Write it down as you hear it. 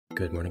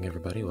Good morning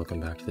everybody, welcome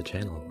back to the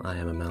channel. I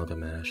am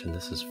AmalgamAsh and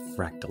this is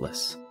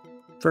Fractalis,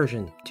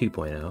 version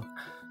 2.0.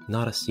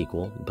 Not a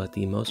sequel, but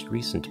the most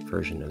recent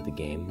version of the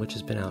game, which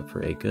has been out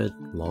for a good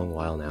long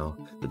while now.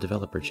 The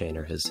developer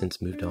Chrono has since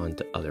moved on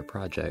to other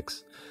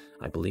projects.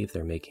 I believe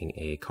they're making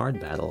a card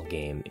battle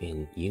game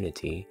in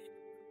Unity.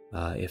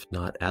 If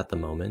not at the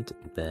moment,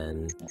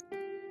 then...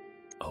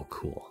 oh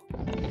cool.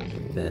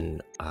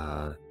 Then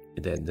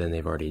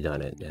they've already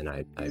done it, and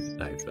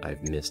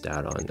I've missed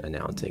out on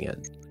announcing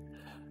it.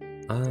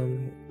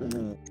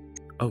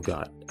 Oh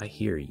god, I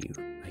hear you.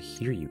 I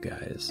hear you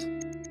guys.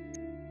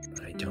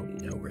 But I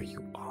don't know where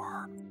you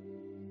are.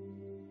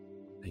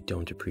 I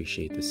don't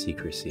appreciate the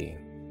secrecy.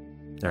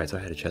 Alright, so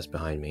I had a chest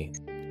behind me.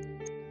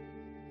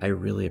 I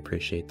really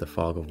appreciate the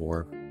Fog of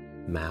War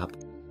map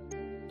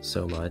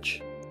so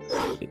much.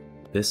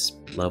 This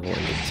level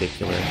in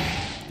particular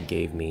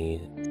gave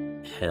me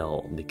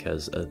hell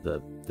because of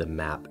the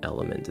map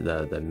element,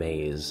 the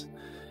maze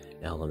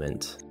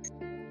element.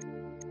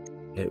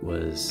 It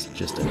was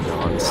just a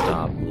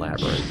non-stop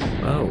labyrinth.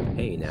 Oh,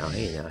 hey now,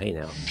 hey now, hey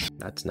now.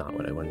 That's not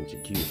what I wanted to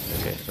do.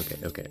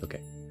 Okay.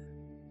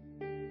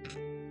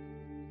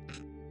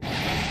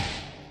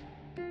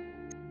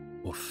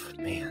 Oof,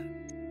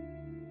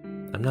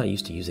 man. I'm not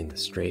used to using the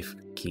strafe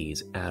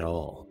keys at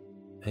all.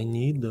 I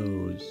need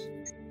those.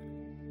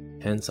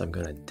 Hence, I'm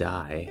gonna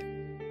die.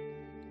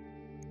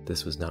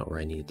 This was not where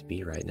I needed to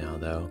be right now,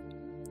 though.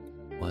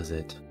 Was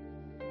it?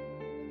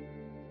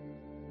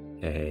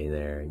 Hey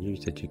there, you're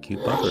such a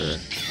cute buffer.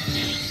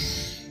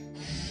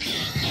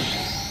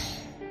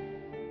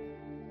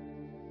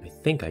 I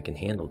think I can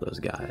handle those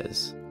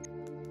guys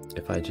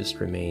if I just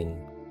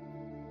remain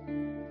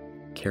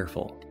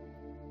careful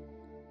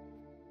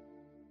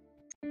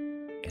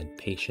and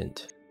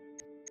patient.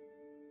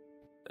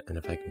 And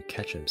if I can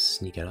catch them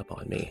sneaking up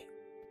on me.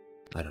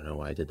 I don't know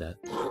why I did that.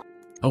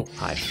 Oh,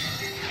 hi.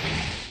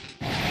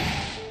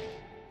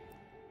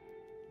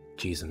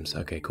 Jeezums,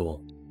 okay,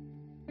 cool.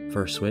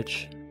 First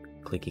switch.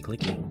 Clicky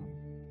clicky.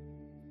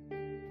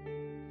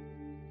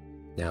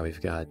 Now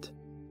we've got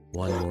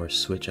one more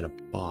switch and a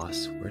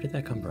boss. Where did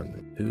that come from?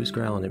 Who's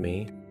growling at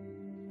me?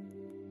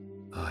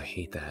 Oh, I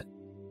hate that.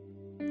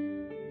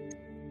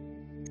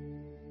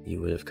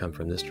 You would have come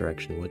from this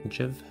direction, wouldn't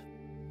you?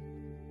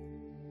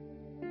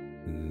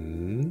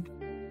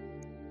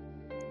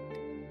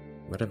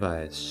 What if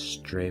I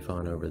strafe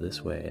on over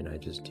this way and I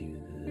just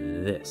do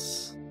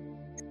this?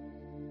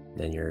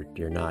 Then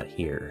you're not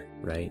here,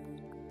 right?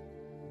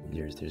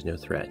 There's no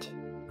threat.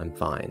 I'm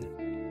fine.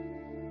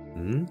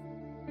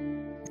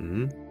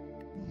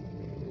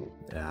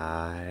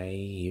 I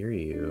hear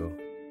you.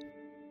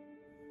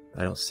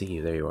 I don't see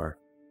you. There you are.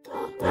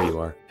 There you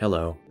are.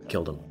 Hello.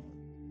 Killed him.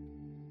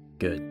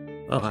 Good.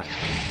 Oh, hi.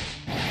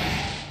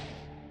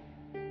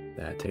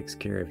 That takes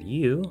care of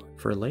you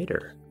for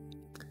later.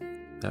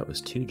 That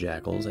was 2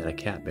 jackals and a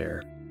cat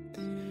bear.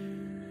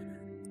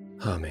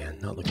 Oh man,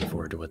 not looking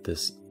forward to what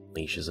this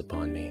leashes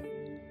upon me.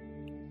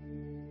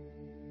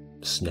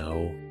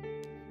 Snow.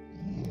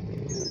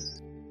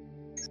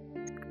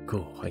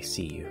 Cool, I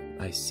see you.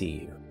 I see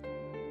you.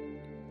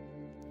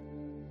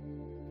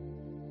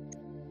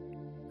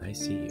 I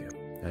see you.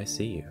 I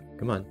see you.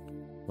 Come on.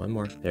 One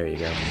more. There you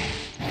go.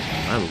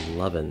 I'm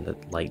loving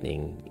that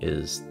lightning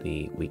is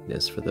the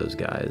weakness for those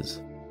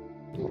guys.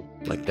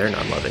 Like, they're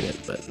not loving it,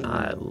 but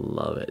I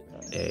love it.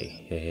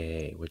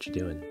 Hey, what you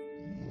doing?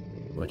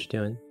 What you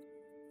doing?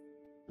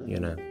 You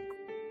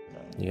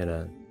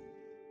gonna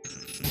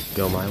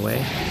go my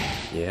way?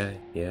 Yeah,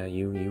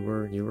 you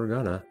were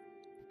gonna.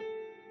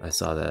 I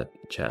saw that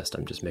chest.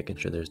 I'm just making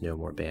sure there's no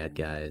more bad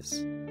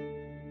guys.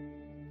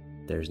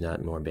 There's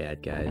not more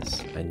bad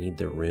guys. I need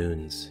the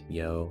runes,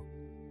 yo.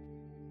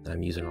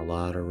 I'm using a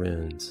lot of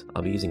runes.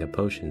 I'll be using a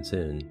potion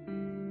soon.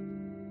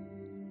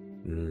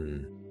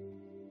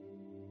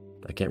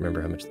 I can't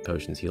remember how much the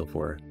potions heal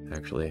for,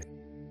 actually.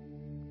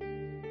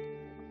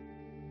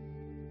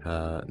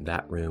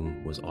 That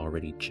room was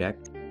already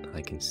checked,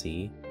 I can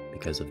see,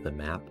 because of the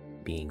map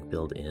being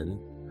filled in,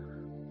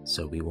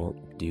 so we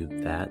won't do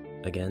that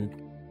again.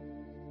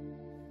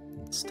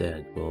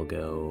 Instead, we'll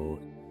go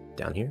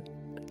down here.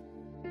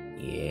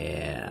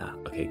 Yeah,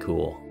 okay,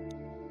 cool.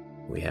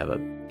 We have a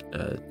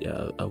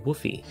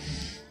woofie.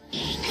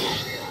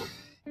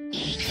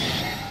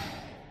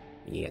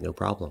 Yeah, no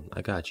problem.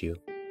 I got you.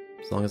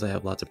 As long as I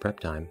have lots of prep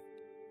time.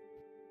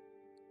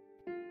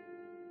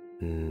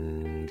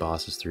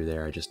 Boss is through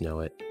there, I just know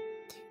it.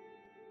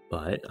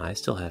 But I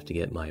still have to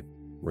get my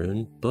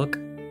rune book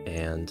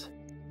and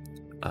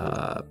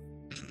oh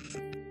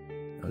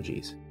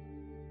geez.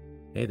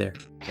 Hey there.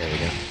 There we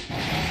go.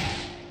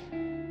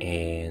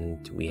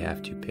 And we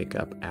have to pick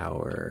up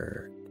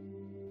our...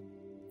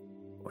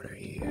 what are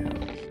you?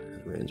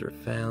 Runes were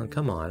found.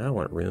 Come on, I don't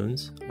want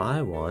runes.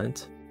 I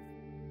want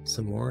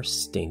some more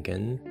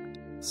stankin'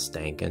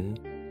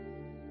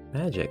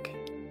 magic.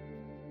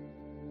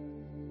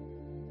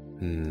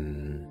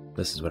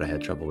 This is what I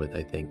had trouble with,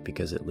 I think,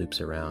 because it loops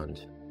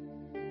around.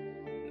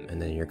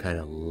 And then you're kind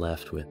of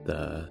left with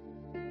the...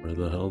 where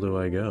the hell do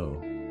I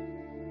go?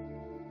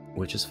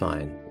 which is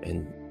fine.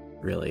 And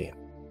really,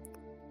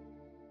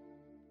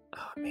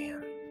 oh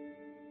man.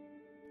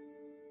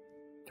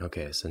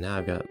 Okay, so now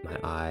I've got my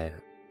eye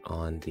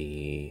on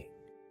the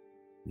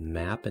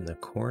map in the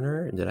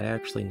corner. Did I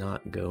actually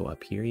not go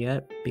up here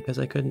yet because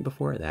I couldn't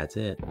before? That's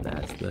it.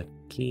 That's the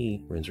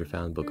key. Runes were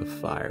found. Book of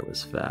Fire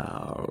was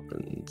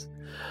found.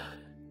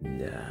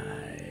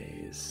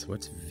 Nice.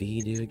 What's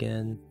V do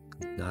again?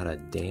 Not a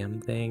damn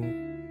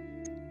thing.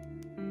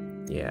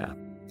 Yeah,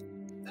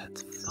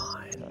 that's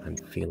fine. I'm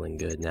feeling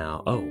good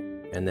now. Oh,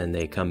 and then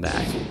they come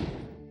back.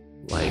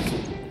 Like,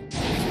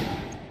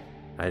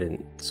 I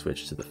didn't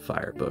switch to the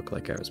fire book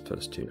like I was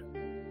supposed to.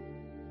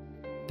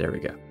 There we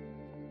go.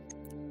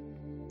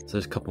 So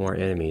there's a couple more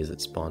enemies that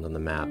spawned on the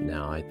map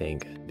now, I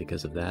think,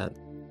 because of that.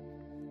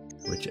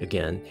 Which,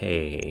 again,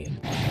 hey,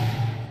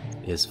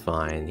 is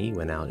fine. He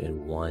went out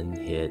in one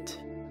hit.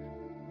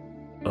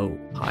 Oh,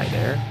 hi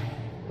there.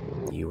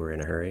 You were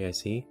in a hurry, I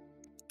see.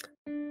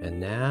 And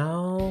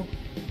now...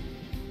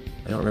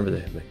 I don't remember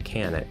the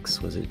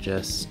mechanics. Was it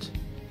just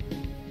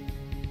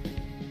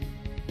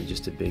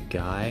a big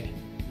guy?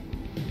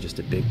 Just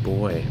a big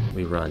boy.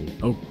 We run.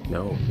 Oh,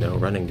 no,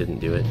 running didn't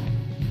do it.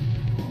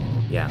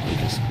 Yeah,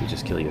 we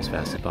just kill you as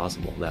fast as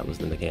possible. That was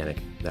the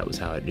mechanic. That was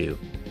how it do.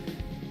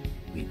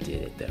 We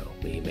did it though.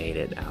 We made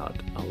it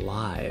out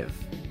alive.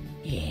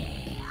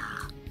 Yeah.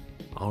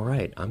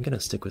 Alright, I'm gonna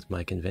stick with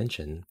my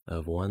convention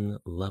of one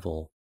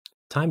level.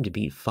 Time to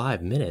beat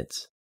 5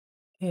 minutes.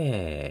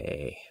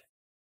 Hey.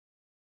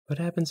 What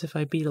happens if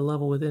I beat a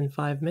level within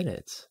 5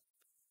 minutes?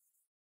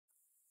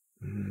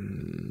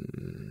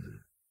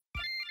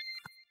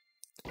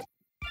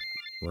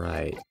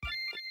 Right.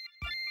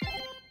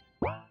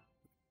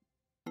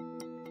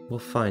 We'll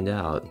find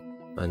out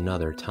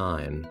another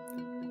time.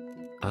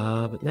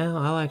 But now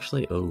I'll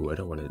actually... Oh, I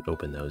don't want to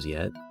open those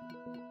yet.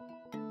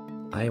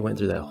 I went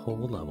through that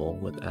whole level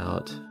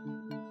without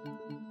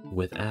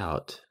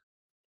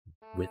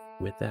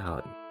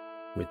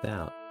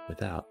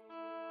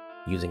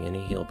using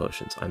any heal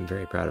potions. I'm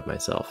very proud of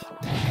myself.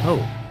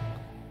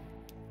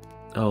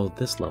 Oh,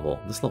 this level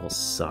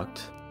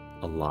sucked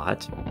a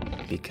lot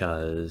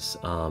because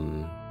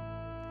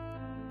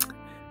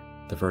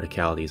the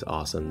verticality is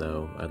awesome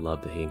though. I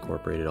love that he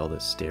incorporated all the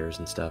stairs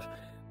and stuff.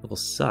 Level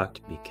sucked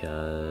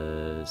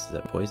because... Is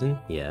that poison?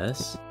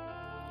 Yes.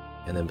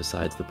 And then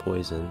besides the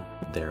poison,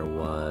 there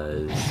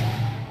was...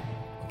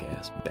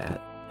 gas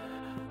bat.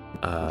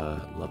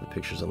 Love the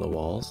pictures on the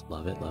walls.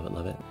 Love it, love it,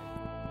 love it.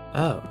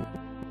 Oh.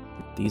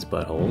 These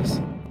buttholes,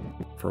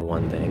 for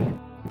one thing.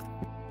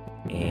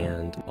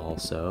 And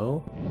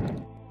also...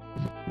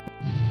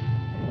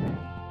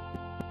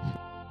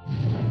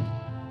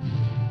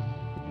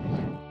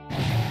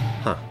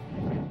 Huh.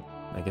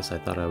 I guess I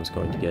thought I was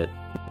going to get,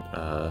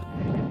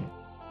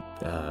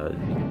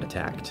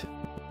 attacked.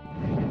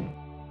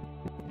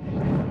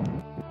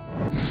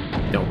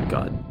 Oh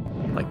god.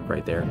 Like,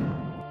 right there.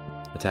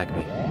 Attack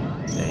me.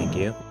 Thank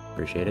you.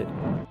 Appreciate it.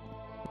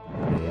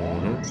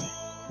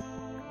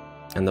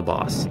 And the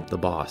boss. The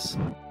boss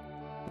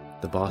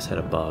had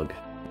a bug,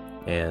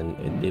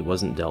 and it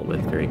wasn't dealt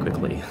with very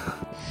quickly.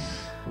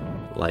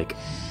 Like,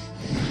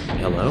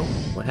 hello?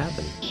 What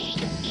happened?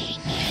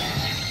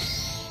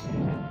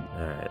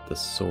 Alright, the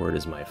sword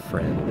is my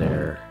friend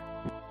there.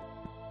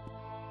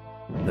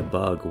 The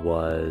bug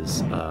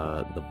was,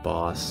 the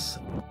boss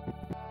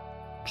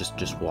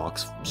just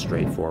walks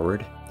straight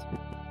forward,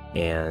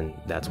 and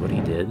that's what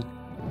he did.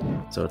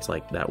 So it's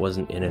like, that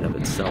wasn't in and of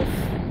itself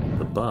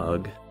the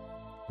bug,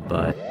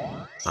 but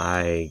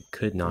I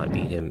could not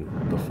beat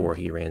him before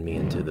he ran me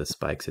into the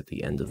spikes at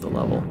the end of the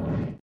level,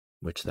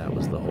 which that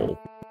was the whole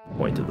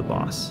point of the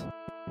boss.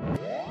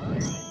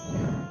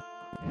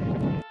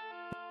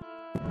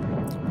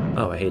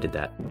 Oh, I hated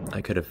that.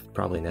 I could have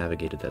probably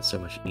navigated that so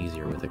much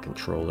easier with a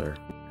controller.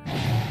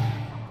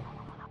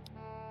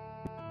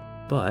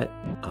 But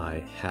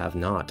I have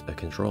not a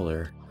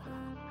controller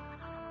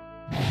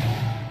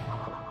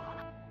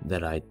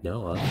that I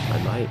know of.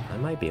 I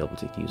might be able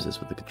to use this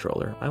with the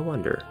controller. I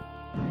wonder.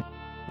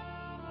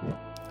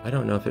 I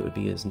don't know if it would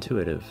be as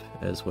intuitive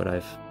as what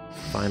I've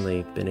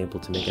finally been able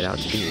to make it out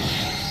to be.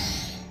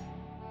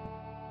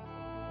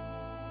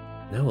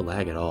 No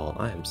lag at all.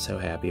 I am so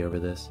happy over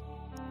this.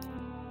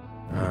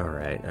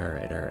 Alright.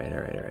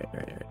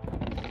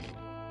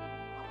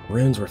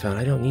 Runes were found.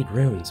 I don't need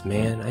runes,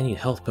 man. I need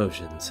health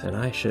potions, and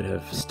I should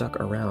have stuck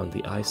around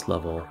the ice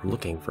level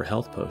looking for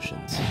health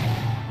potions.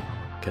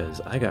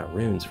 Because I got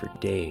runes for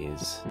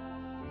days.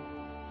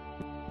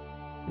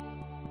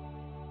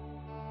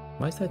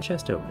 Why is that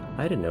chest open?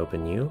 I didn't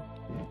open you.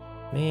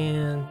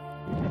 Man.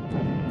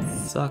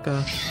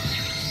 Sucker.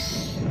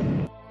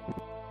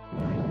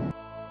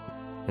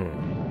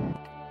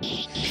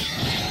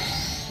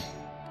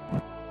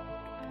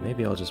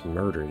 Maybe I'll just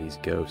murder these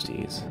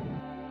ghosties.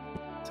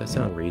 Does that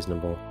sound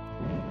reasonable?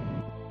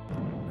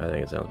 I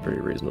think it sounds pretty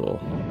reasonable.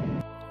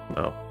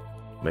 Oh.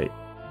 Wait.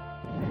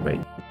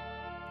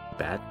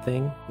 Bat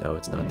thing? No,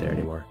 it's not there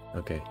anymore.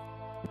 Okay.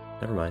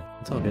 Never mind.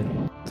 It's all good.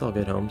 It's all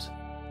good, Holmes.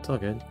 It's all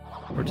good.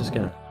 We're just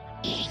gonna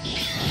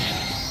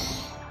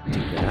do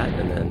that,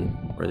 and then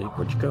where'd you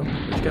go?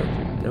 Where'd you go?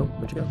 No,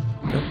 where'd you go?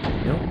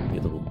 No, you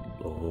little.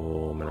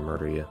 Oh, I'm gonna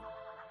murder you.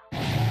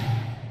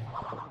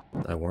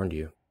 I warned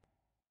you.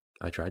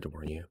 I tried to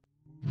warn you.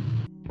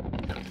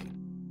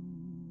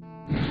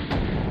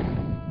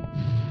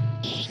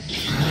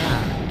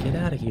 Ah, get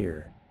out of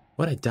here.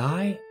 What, I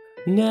die?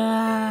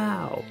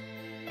 No!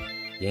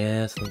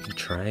 Yes, let me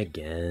try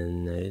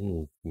again. I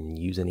didn't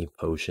use any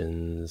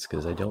potions,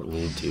 because I don't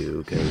need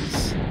to,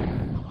 because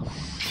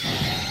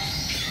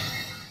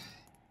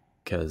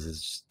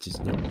it's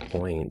just no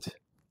point.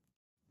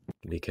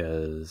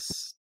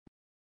 Because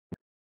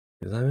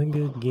I'm a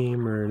good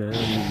gamer and I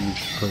don't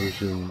use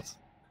potions.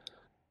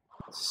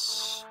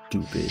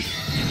 Stupid.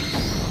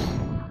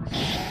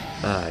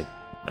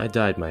 I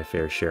died my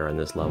fair share on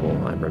this level,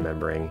 I'm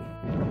remembering.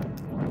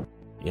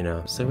 You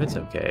know, so it's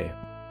okay.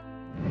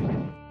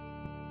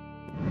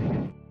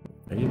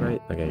 Are you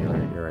right? Okay,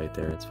 you're right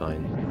there, it's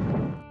fine.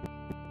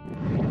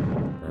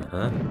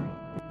 Uh-huh.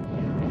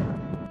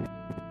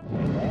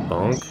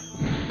 Bonk.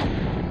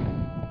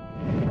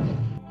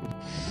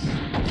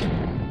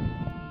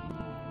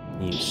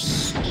 You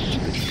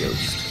stupid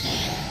ghost.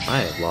 I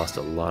have lost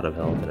a lot of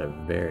health in a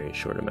very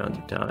short amount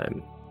of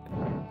time.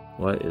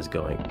 What is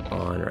going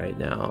on right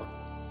now?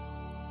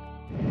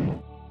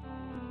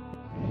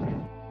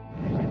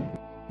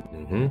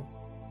 Mm-hmm.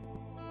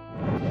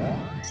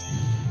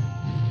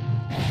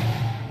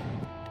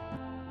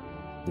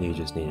 You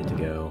just needed to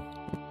go.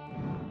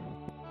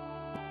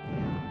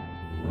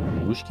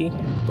 Whooshki?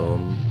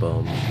 Boom,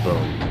 boom,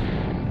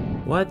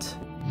 boom. What?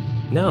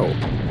 No!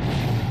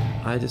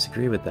 I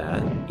disagree with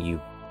that,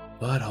 you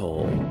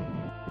butthole.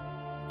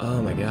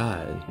 Oh my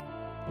god.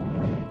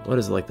 What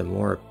is it, like the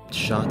more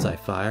shots I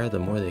fire, the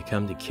more they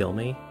come to kill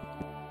me?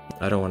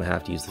 I don't want to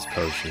have to use this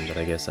potion, but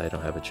I guess I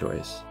don't have a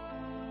choice.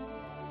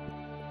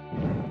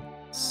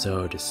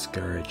 So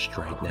discouraged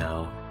right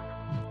now.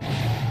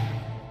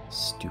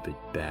 Stupid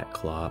bat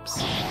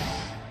clops.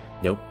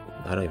 Nope,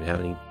 I don't have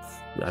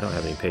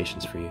any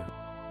patience for you.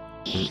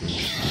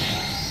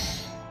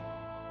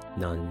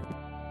 None.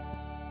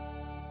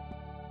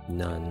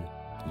 None,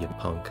 you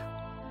punk.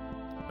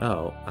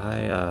 Oh,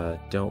 I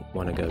don't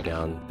want to go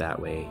down that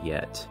way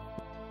yet.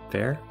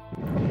 Fair?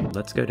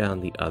 Let's go down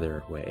the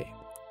other way,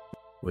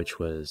 which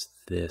was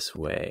this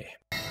way.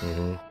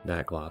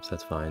 Backlops,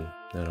 that's fine.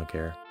 I don't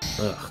care.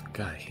 Ugh,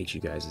 God, I hate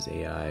you guys as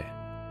AI.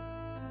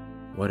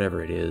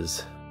 Whatever it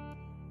is,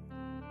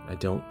 I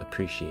don't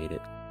appreciate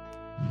it.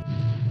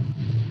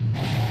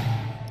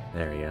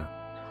 There we go.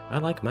 I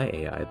like my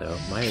AI though.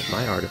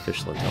 My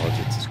artificial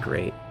intelligence is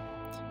great.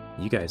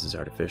 You guys'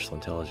 artificial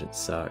intelligence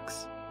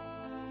sucks.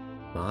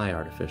 My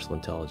artificial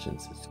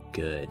intelligence is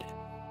good.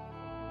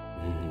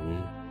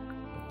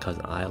 Because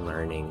I'm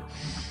learning.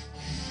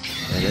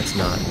 And it's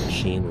not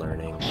machine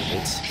learning,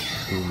 it's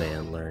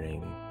human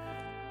learning.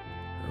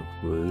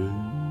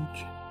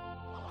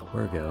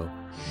 Where go?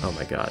 Oh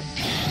my god.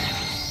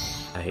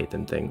 I hate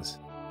them things.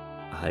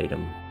 I hate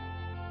them.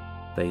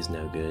 They's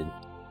no good.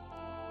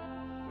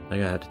 I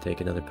gotta have to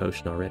take another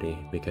potion already,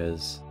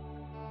 because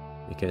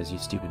you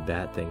stupid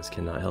bat things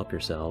cannot help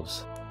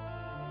yourselves.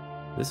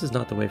 This is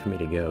not the way for me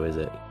to go, is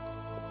it?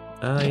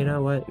 You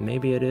know what?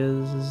 Maybe it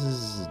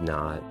is.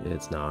 Not.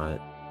 It's not.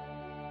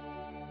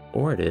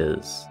 Or it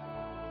is.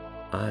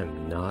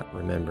 I'm not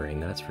remembering,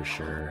 that's for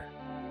sure.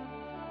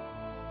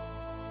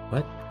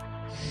 What?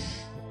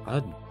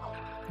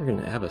 We're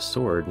gonna have a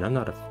sword, and I'm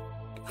not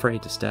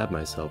afraid to stab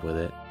myself with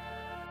it.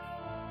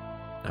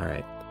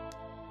 Alright.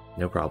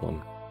 No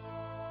problem.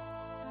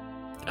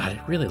 I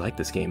really like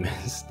this game.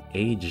 It's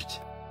aged,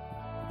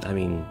 I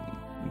mean,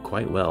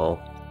 quite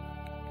well.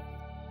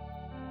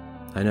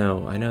 I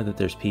know that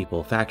there's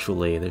people,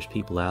 factually, there's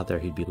people out there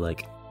who'd be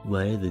like,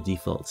 why are the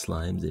default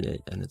slimes in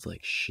it? And it's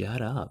like,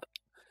 shut up.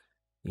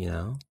 You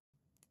know?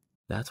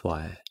 That's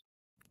why.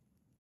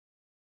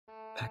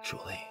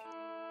 Factually.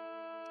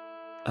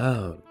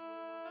 Oh.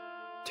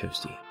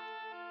 Toasty.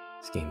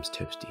 This game's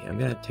toasty. I'm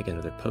gonna have to take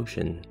another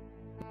potion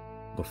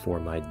before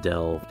my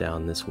delve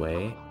down this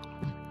way.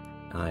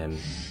 I am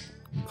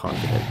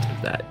confident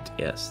of that.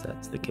 Yes,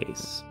 that's the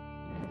case.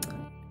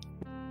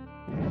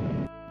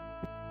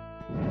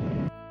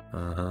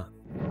 Uh-huh.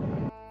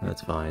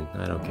 That's fine.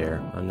 I don't care.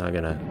 I'm not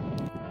gonna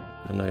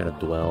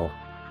dwell.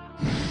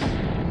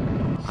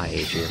 I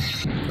hate you.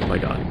 Oh my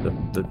god.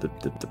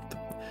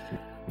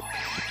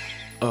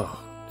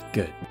 Oh,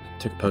 good.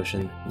 Took a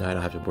potion. Now I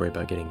don't have to worry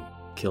about getting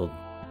killed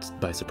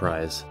by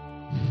surprise.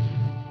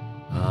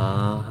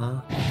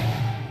 Uh-huh.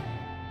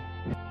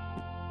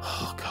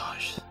 Oh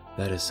gosh.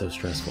 That is so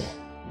stressful.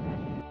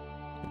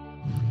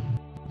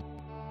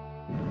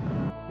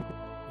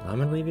 I'm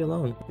gonna leave you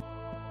alone.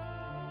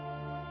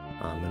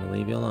 I'm gonna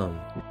leave you alone.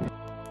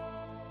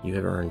 You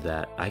have earned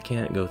that. I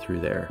can't go through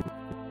there.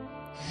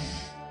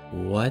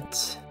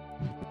 What?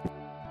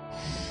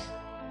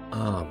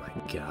 Oh my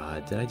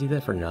god. Did I do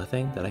that for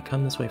nothing? Did I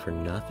come this way for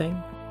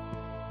nothing?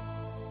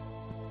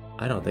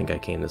 I don't think I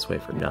came this way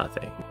for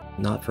nothing.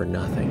 Not for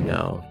nothing,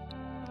 no.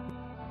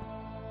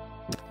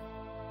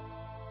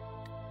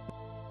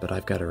 But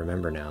I've got to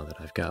remember now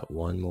that I've got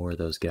one more of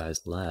those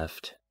guys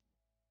left.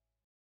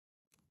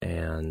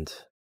 And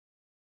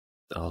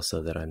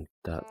also that I'm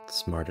not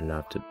smart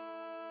enough to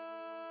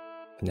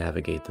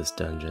navigate this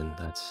dungeon.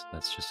 That's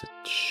just a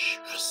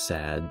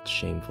sad,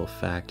 shameful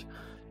fact.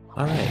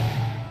 Alright.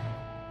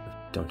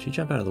 Don't you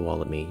jump out of the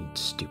wall at me, you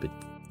stupid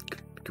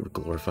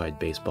glorified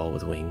baseball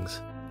with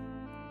wings.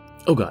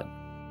 Oh god.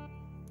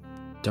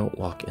 Don't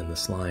walk in the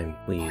slime,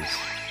 please.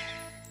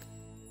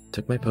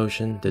 Took my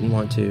potion, didn't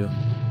want to.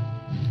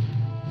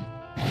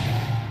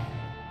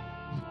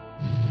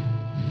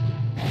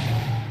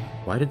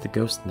 Why did the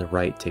ghost on the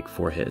right take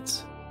 4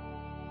 hits?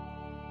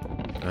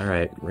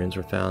 Alright, runes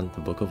were found, the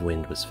Book of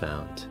Wind was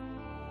found.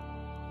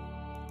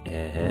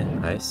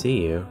 And I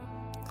see you.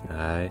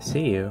 I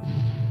see you.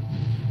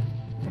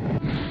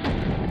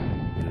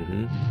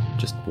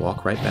 Just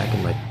walk right back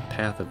in my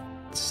path of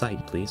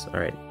sight, please.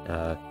 Alright,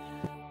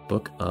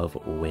 Book of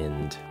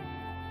Wind.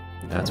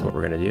 That's what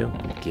we're gonna do.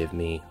 Give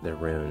me the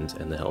runes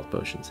and the health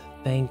potions.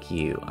 Thank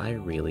you. I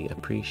really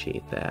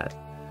appreciate that.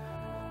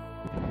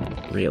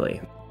 Really.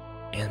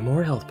 And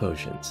more health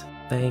potions.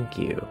 Thank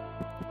you.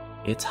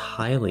 It's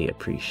highly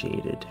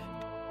appreciated.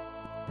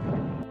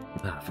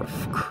 Ah, for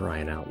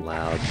crying out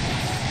loud.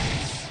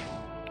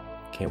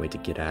 Can't wait to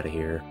get out of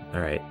here.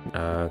 Alright,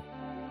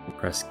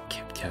 press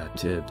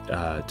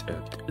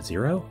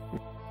zero?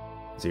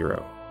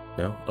 Zero.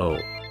 No? Oh.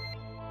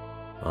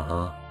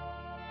 Uh-huh.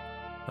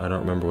 I don't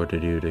remember what to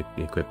do to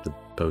equip the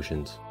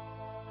potions.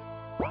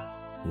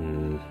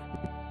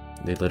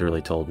 They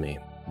literally told me,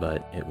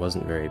 but it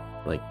wasn't very,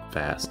 like,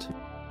 fast.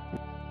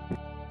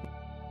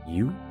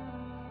 You?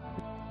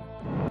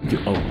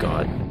 Oh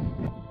god.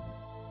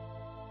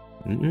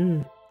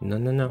 No,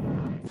 no, no.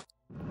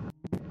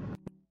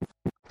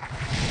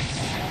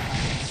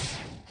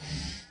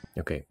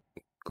 Okay,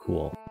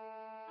 cool.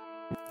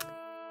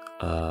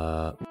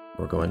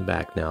 We're going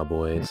back now,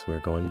 boys.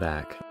 We're going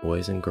back.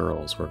 Boys and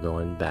girls, we're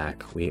going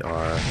back. We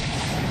are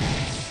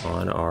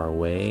on our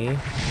way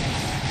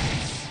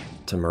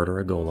to murder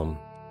a golem.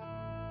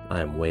 I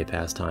am way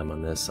past time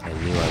on this. I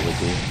knew I would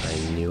be. I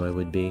knew I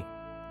would be.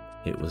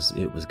 It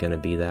was gonna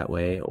be that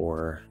way,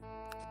 or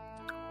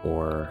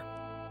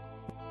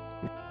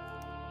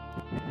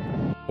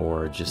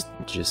just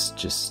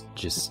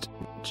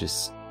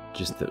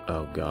the,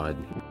 oh god.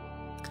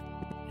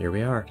 Here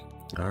we are.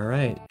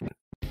 Alright.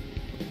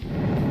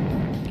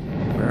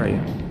 Where are you?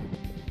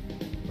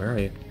 Where are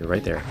you? You're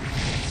right there.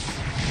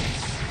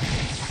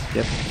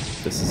 Yep,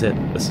 this is it.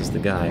 This is the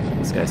guy.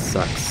 This guy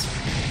sucks.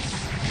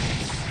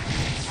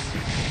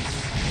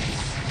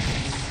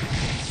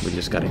 We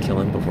just gotta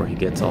kill him before he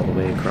gets all the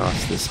way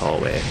across this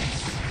hallway.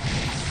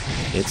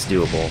 It's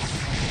doable.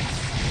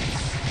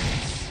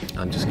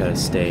 I'm just gotta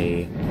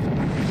stay,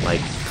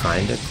 like,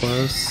 kinda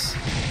close.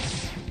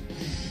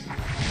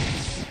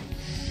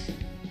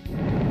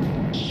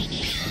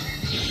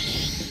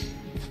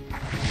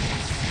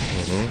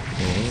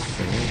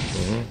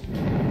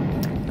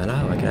 I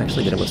know, I can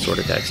actually get him with sword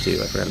attacks too.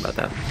 I forgot about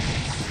that.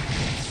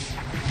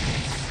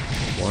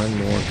 One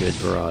more good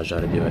barrage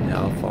ought to do it.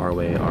 How far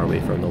away are we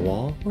from the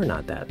wall? We're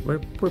not that.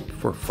 We're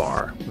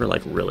far. We're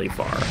like really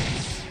far.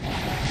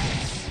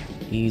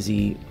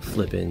 Easy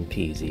flippin'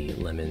 peasy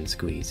lemon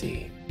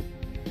squeezy.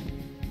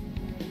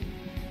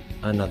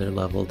 Another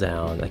level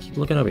down. I keep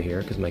looking over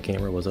here because my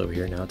camera was over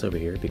here. Now it's over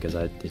here because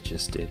it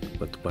just did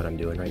what I'm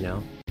doing right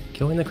now.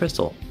 Killing the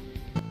crystal.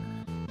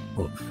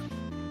 Oof.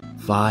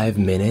 5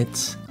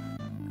 minutes?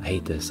 I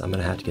hate this. I'm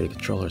gonna have to get a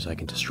controller so I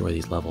can destroy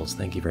these levels.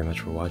 Thank you very much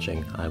for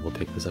watching. I will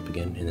pick this up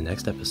again in the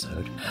next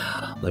episode.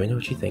 Let me know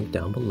what you think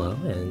down below,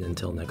 and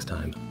until next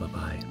time,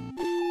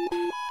 bye-bye.